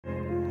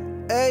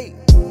Hey.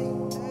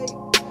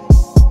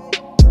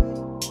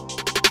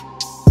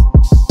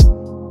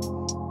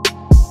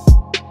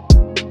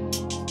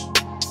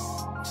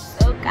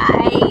 So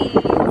guys,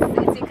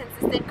 it's your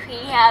consistent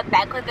queen here,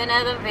 back with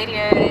another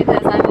video,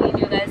 because I mean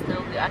you guys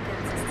know we are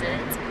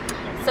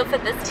consistent. So for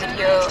this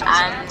video,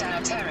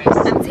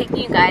 I'm taking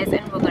you guys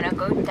and we're gonna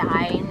go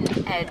dine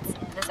at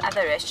this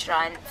other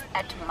restaurant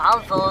at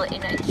Melville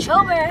in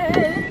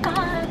Joburg.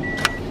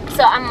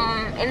 So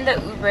I'm in the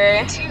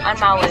Uber on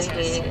my way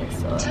there,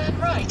 so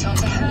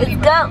let's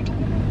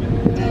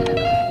go.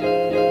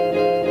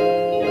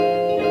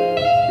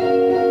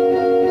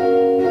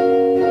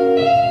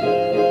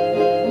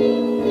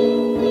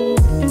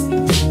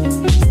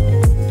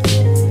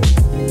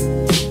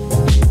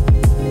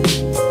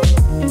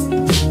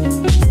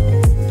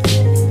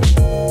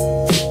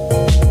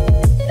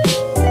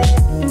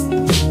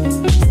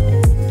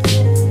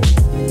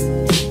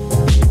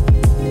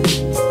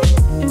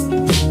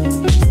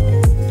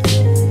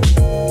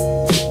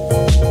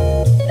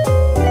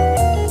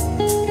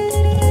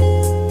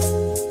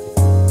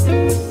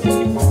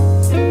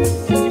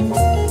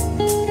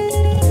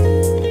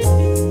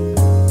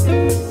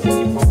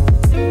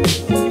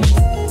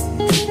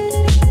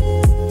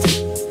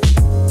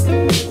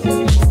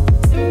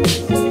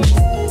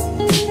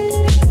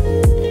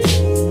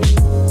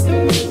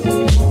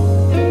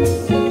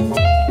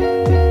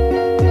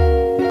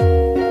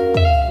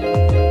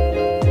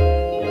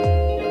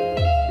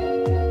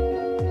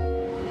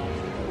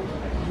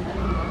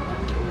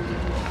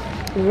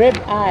 Rib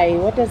eye,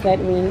 what does that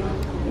mean?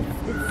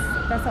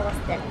 That's our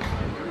stack.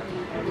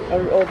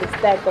 Or the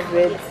stack of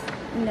ribs?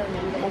 No.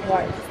 Of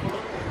what?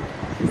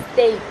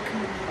 Steak.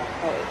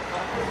 Oh.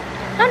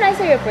 How nice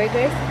are your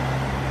burgers?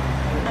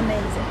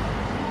 Amazing.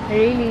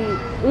 Really?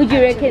 Would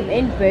you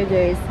recommend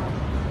burgers?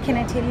 Can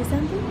I tell you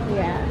something?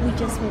 Yeah. We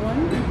just won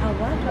an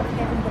award of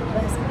having the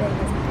best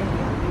burgers in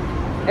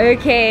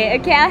India.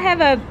 Okay, I'll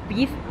have a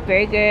beef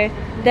burger,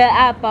 the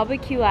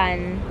barbecue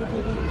one. The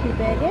BBQ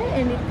burger,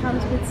 and it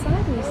comes with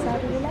side. We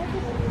you like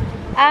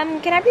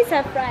it? Can I please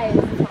have fries?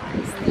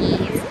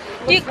 Please.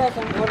 Do you, Like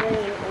I'm ordering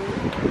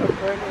a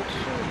burger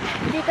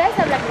too. do you guys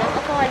have like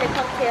non-alcoholic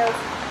cocktails?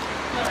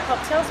 With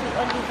cocktails, we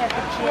only have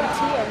the GNT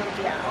and the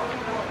beer.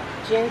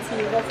 GNT,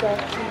 what's that?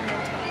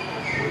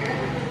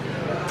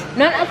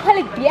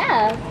 Non-alcoholic beer?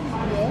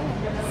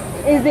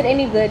 Yeah. Is it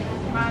any good?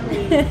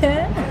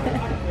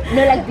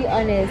 No, like be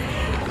honest.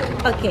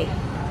 Okay.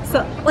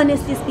 So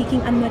honestly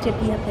speaking, I'm not a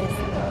beer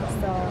person.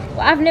 So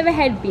Well, I've never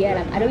had beer.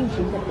 Like, I don't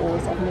drink at all,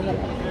 so I've never like.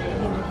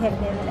 you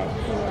have never like.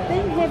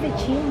 Then have a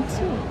GNT.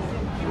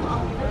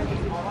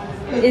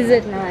 Is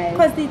it nice?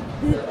 Because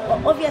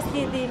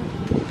obviously the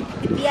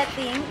beer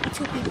thing, it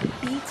will be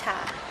bitter.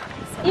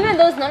 So Even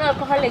though it's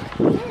non-alcoholic,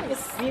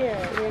 yes.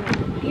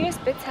 beer is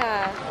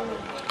bitter.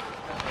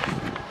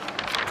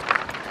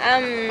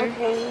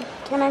 Okay,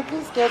 can I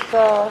please get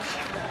the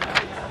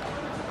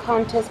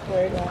Countess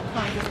burger?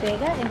 Countess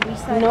burger and we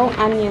serve No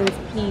onions,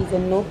 please,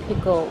 and no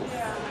pickles.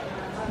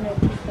 no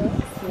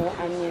pickles. No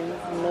onions,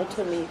 no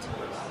tomato.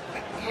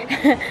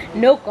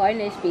 No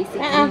garnish, basically.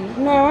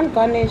 No, I want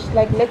garnish,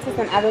 like lettuce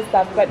and other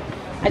stuff, but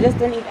I just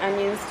don't eat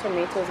onions,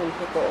 tomatoes, and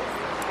pickles.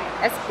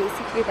 That's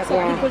basically the So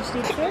Yeah. pickled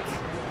beetroot.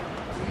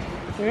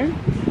 So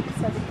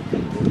the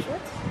pickled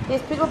beetroot.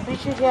 There's pickled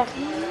beetroot here.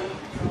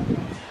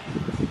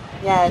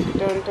 Yeah,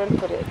 don't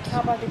put it.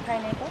 How about the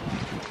pineapple?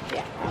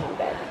 Yeah, I want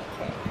that.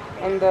 Okay.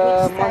 And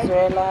the Which side?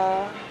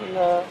 mozzarella, and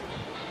the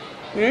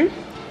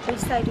Which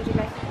side would you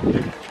like?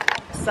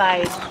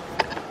 side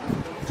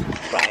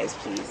fries,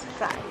 please.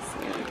 Fries.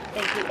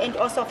 Thank you. And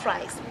also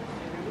fries.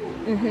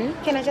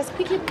 Mm-hmm. Can I just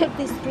quickly put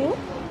this through?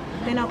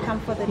 Then I'll come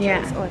for the Yeah.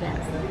 drinks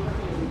orders.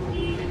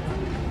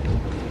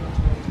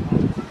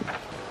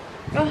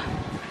 Oh,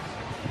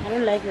 I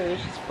don't like the way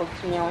she spoke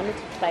to me. I wanted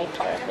to fight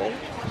her. Okay?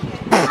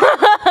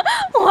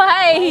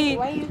 Why?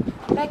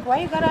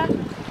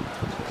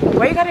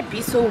 Why you gotta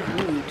be so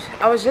rude?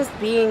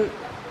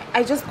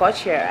 I just got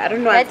here. I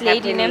don't know That what's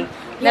lady happening. name?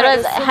 That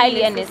was that's so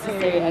highly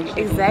unnecessary. unnecessary,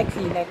 actually.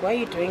 Exactly. Like, why are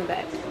you doing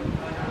that?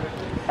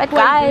 But Who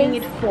are you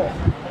doing guys, it for?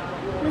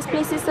 this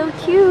place is so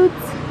cute.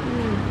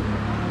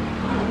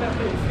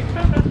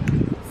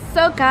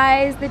 So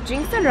guys, the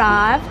drinks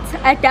arrived.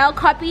 Adele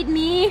copied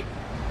me.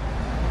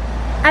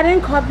 I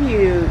didn't copy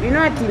you. You know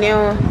what,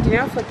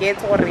 Dineo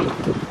forgets already.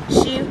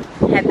 She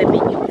had the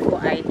menu before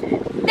I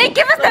did. They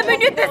give us the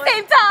menu at the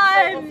same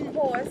time. Of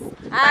course.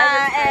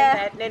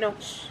 No.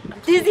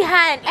 Dizzy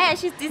hand.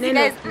 She's dizzy,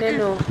 guys.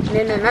 No,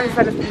 not in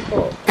front of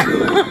people.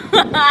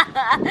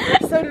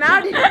 So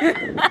now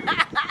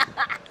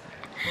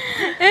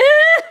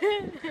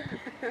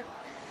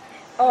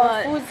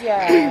What? food's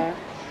here.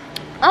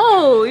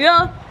 Oh,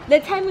 yeah. The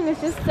timing is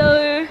just so.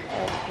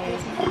 Okay.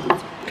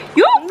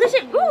 Yo,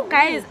 ooh,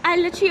 guys, I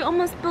literally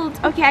almost spilled.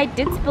 Okay, I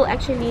did spill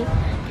actually.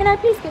 Can I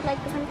please get like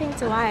something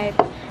to wipe?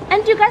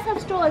 And do you guys have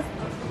straws?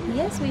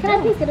 Yes, we Can I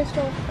do. please get a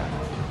straw?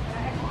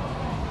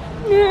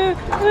 Yeah,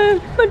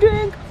 my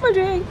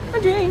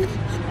drink.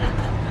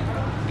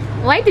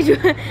 Why did you?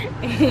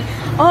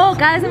 Oh,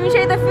 guys, let me show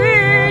you the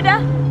food.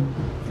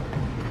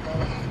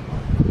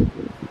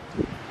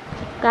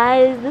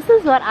 Guys, this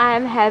is what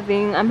I'm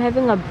having. I'm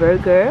having a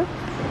burger.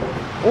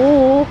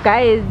 Oh,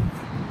 guys,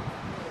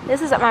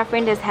 this is what my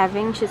friend is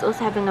having. She's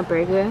also having a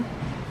burger,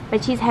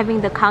 but she's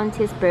having the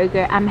Countess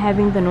burger. I'm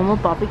having the normal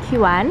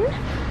barbecue one.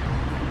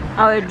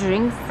 Our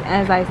drinks,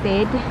 as I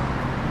said,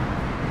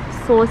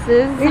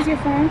 sauces. Where's your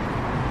phone?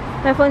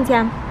 My phone's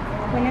here.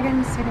 When are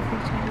going to take a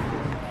picture?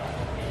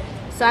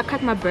 So I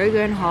cut my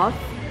burger in half.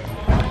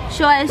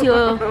 Show us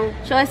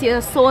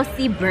your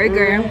saucy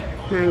burger.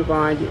 Oh my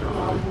god.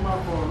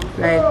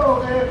 Like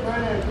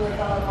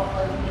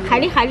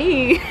Khali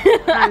khali.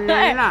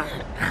 Halala.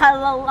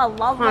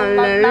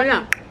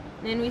 Halala.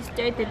 Then we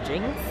stir the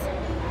drinks.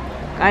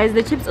 Guys,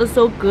 the chips are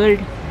so good.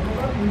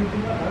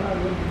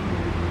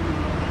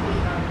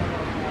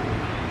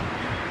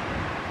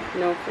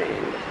 No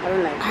friend. I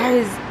don't like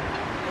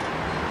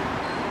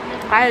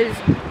Guys,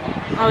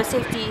 our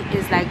safety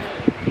is like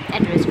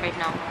at risk right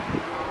now.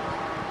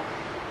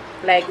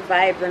 like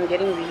vibes. I'm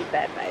getting really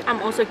bad vibes.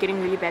 I'm also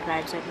getting really bad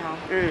vibes right now.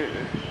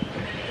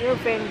 No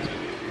friend.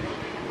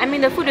 I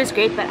mean, the food is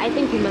great, but I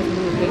think we must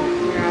move, okay?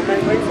 Yeah,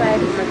 but go inside.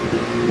 We must be.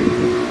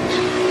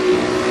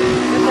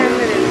 What time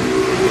is it?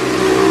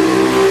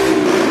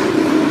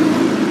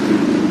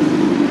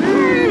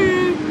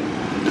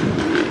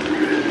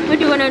 What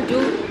do you wanna do?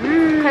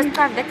 Cause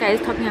that guy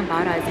is talking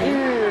about us.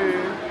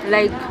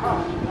 Like,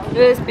 he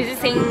was busy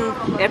saying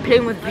they're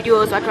playing with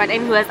videos, what,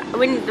 and he was,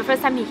 when the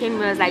first time he came, he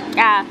was like,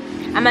 yeah,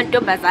 I'm at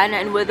Dobazana,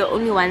 and we're the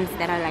only ones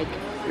that are like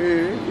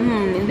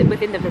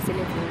within the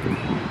vicinity.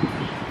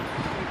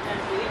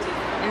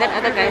 And that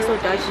other guy is so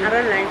dodgy. I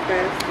don't like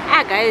this.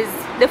 Ah, guys,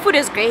 the food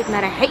is great,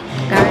 but I hate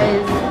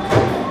guys.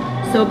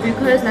 So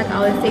because like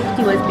our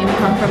safety was being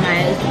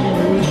compromised, we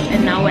moved,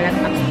 and now we're like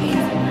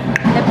upstairs.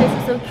 That place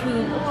is so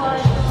cute.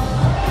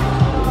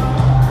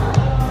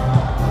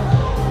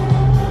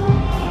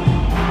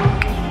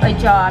 But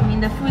yeah, I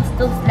mean, the food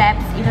still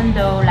slaps, even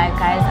though, like,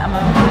 guys, I'm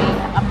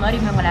not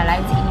even gonna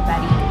lie to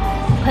anybody,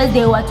 because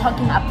they were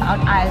talking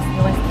about us, they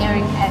were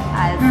staring at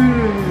us.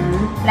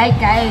 Like,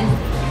 guys,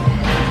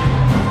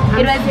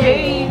 it was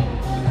very.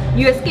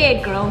 You were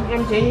scared, girl.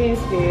 I'm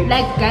genuinely scared.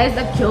 Like, guys,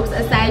 like, jokes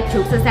aside,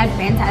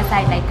 banter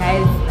aside, like,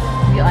 guys,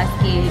 we are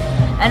scared.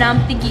 And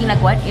I'm thinking,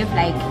 like, what if,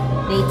 like,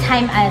 they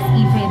time us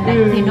even,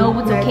 like, they know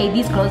it's okay,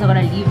 these girls are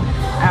gonna leave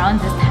around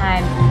this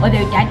time, or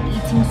they're done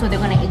eating, so they're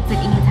gonna exit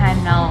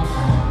anytime now.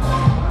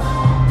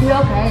 Yo,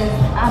 guys,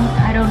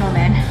 I don't know,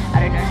 man. I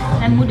don't know.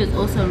 My mood is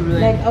also ruined.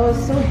 Like, I was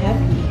so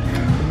happy.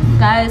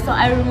 Guys, so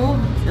I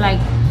removed,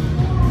 like,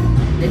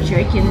 the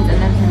gherkins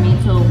and the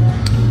tomato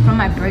from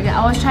my burger.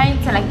 I was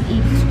trying to, like,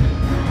 eat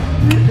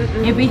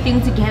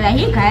everything together.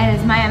 Hey,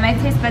 guys, my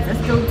taste buds are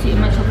still too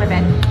immature for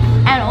that.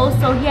 And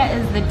also, here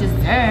is the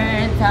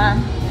dessert.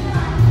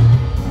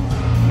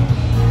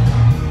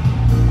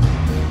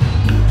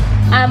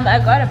 I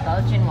got a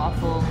Belgian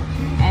waffle,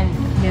 and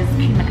there's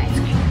cream and ice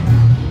cream.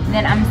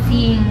 Then I'm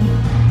seeing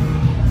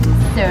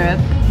syrup,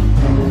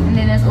 and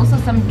then there's also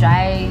some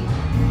dry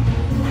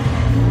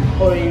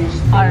orange.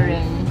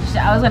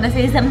 I was gonna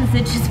say some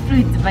citrus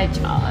fruits, but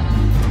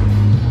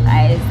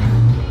guys,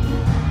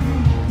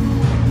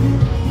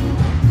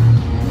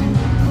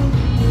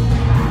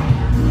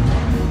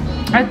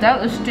 I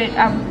thought straight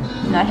up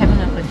not having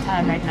a good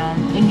time right now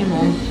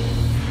anymore.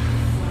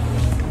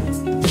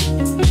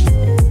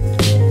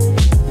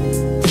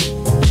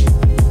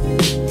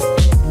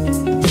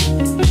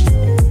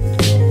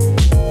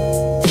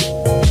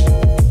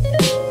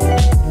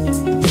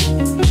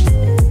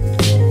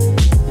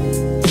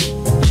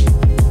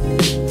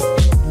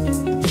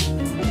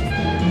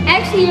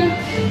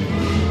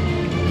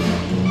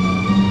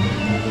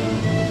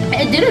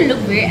 It didn't look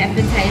very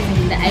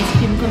appetizing, the ice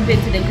cream compared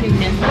to the cream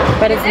milk.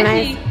 But it's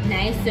actually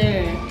nice.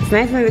 Nicer. It's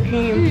nicer than the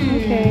cream.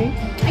 Okay. I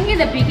think in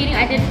the beginning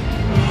I did.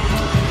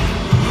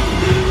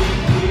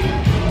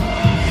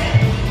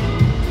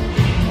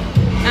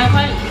 I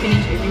can't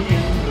finish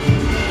everything.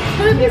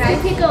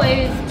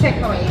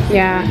 Takeaways.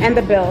 Yeah, and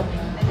the bill.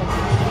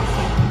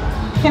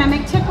 Can I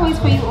make takeaways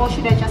for you, or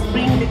should I just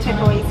bring the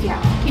takeaways here?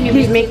 Can you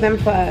Please make them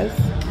for us.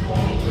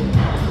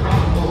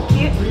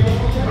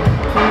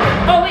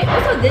 Oh wait,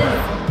 also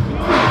this.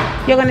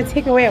 You're gonna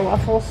take away a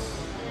waffle.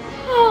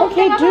 Oh,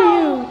 Okay, do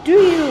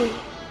you?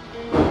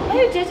 Why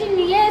are you judging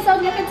me? Yes, I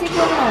would like to take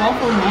away my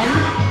waffle, man.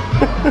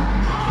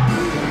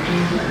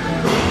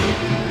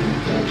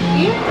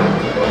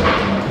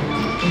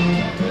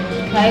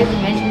 Guys,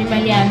 imagine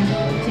Mariam,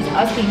 she's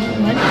asking,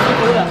 when to take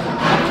away a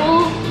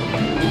waffle?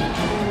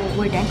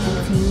 We're done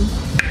eating.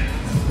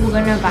 We're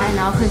gonna buy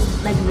now because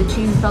like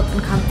literally felt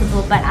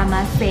uncomfortable, but I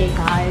must say,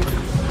 guys,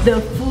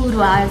 the food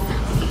was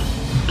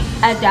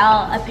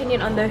Adele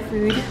opinion on the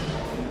food.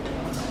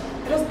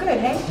 It was good,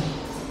 hey?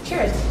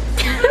 Cheers.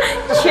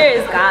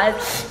 Cheers,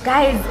 guys.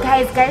 Guys.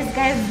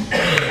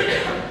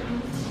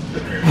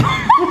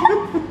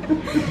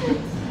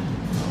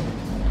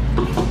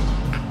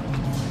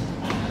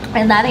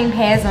 And nothing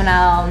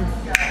personal.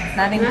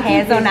 Nothing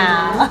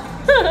personal.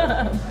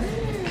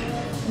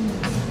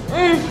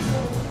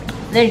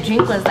 The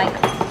drink was like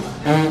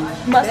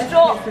mustard.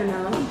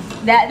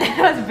 That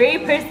was very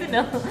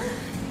personal.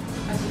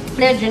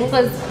 Their drink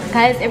was,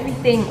 guys,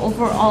 everything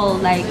overall,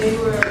 like,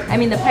 I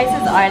mean the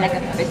prices are like a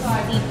bit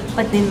steep,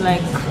 but then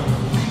like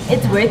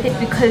it's worth it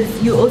because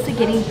you're also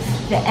getting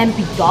the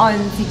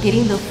ambiance, you're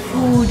getting the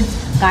food.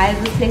 Guys,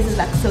 this place is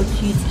like so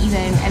cute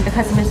even, and the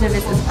customer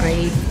service is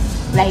great.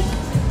 Like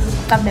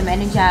from the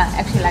manager,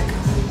 actually, like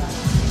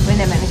when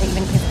the manager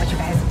even cares about you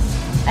guys,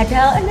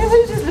 Adele, and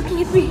everyone's just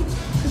looking at me.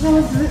 I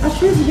was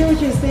trying to hear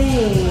what you're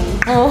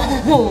saying.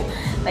 Oh,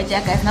 but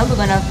yeah guys, now we're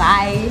gonna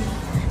buy.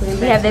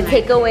 We have the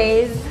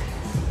takeaways.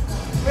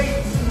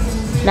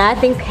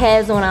 Nothing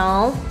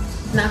personal.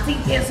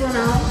 Nothing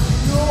personal.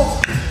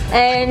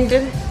 And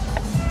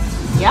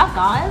yeah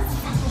guys,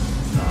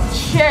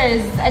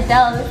 cheers.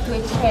 Adele, let's do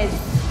a cheers.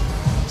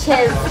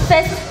 Cheers.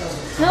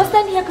 First, no,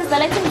 stand here because the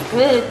lighting is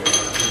good.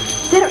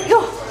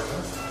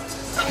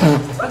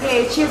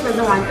 Okay, cheers for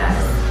the one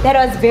that. That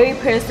was very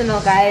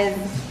personal, guys.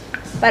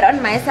 But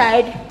on my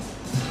side,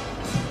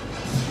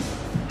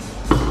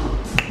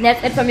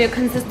 that's it from your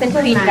consistent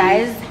queen, nice.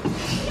 guys.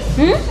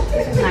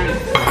 It's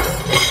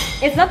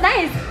nice. It's not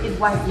nice. It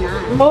was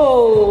nice.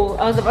 Oh,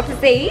 I was about to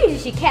say,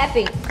 she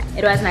capping.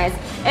 It was nice.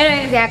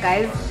 Anyways, yeah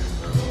guys,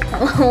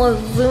 we'll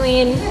zoom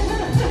in,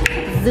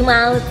 zoom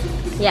out.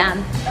 Yeah,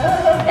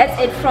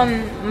 that's it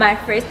from my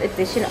first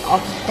edition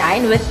of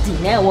Dine with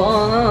Dineo.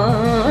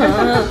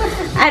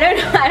 I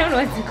don't know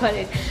what to call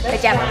it,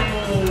 but yeah,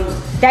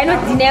 Dine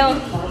with Dineo.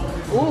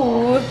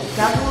 Ooh,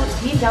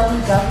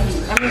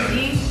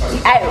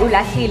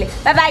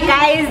 bye bye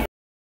guys.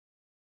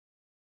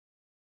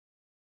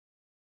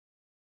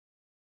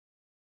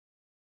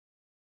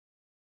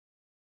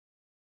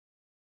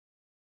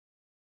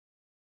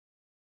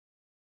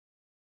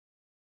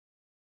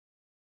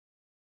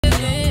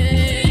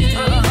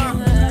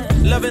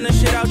 Loving the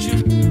shit out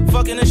you,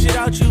 fucking the shit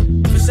out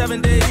you for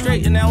 7 days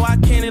straight, and now I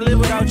can't live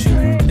without you.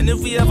 And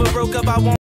if we ever broke up, I won't.